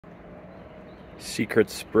Secret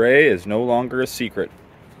spray is no longer a secret.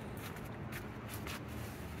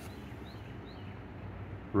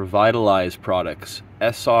 Revitalyze products.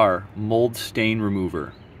 SR mold stain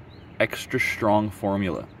remover. Extra strong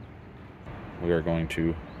formula. We are going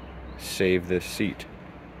to save this seat.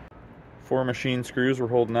 4 machine screws, we're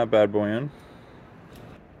holding that bad boy in.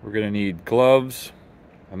 We're gonna need gloves,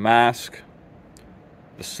 a mask,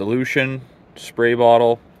 a solution, spray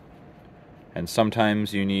bottle, and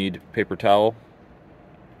sometimes you need paper towel.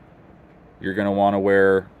 You're gonna wanna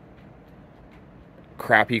wear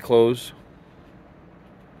crappy clothes.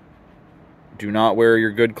 Do not wear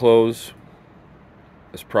your good clothes.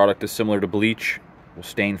 This product is similar to bleach, will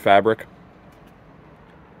stain fabric.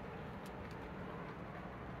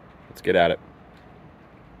 Let's get at it.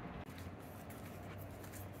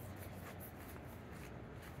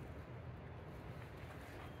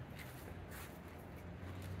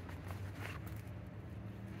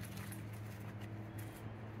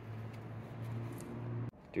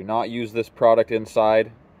 Do not use this product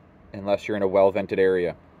inside unless you're in a well-vented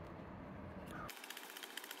area.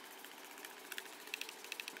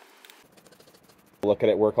 Look at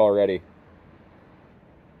it work already.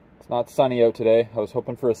 It's not sunny out today. I was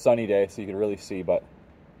hoping for a sunny day so you could really see, but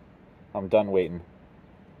I'm done waiting.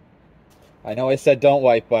 I know I said don't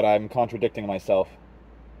wipe, but I'm contradicting myself.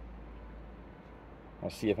 I'll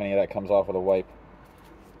see if any of that comes off with a wipe.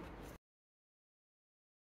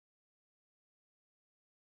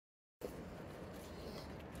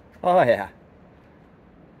 Oh yeah.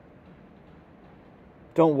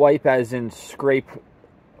 Don't wipe as in scrub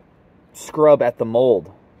at the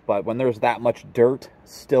mold, but when there's that much dirt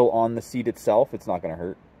still on the seat itself, it's not going to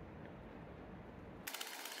hurt.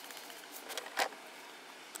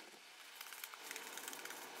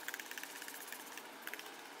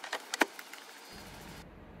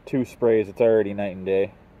 Two sprays, it's already night and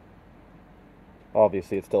day.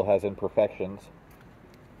 Obviously it still has imperfections.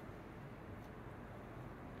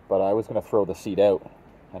 But I was going to throw the seat out,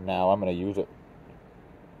 and now I'm going to use it.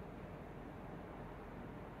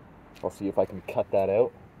 I'll see if I can cut that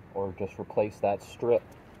out, or just replace that strip.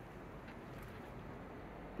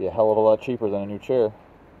 Be a hell of a lot cheaper than a new chair.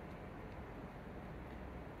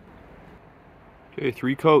 Okay,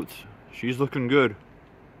 3 coats. She's looking good.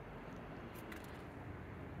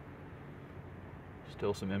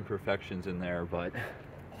 Still some imperfections in there, but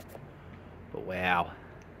wow.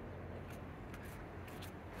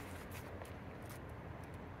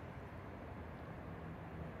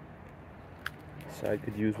 Side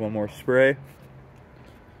could use one more spray.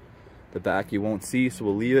 The back you won't see, so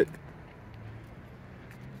we'll leave it.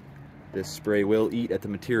 This spray will eat at the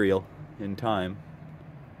material in time.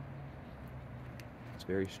 It's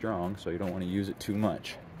very strong, so you don't want to use it too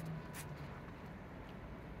much.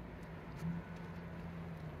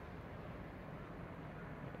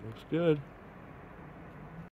 It looks good.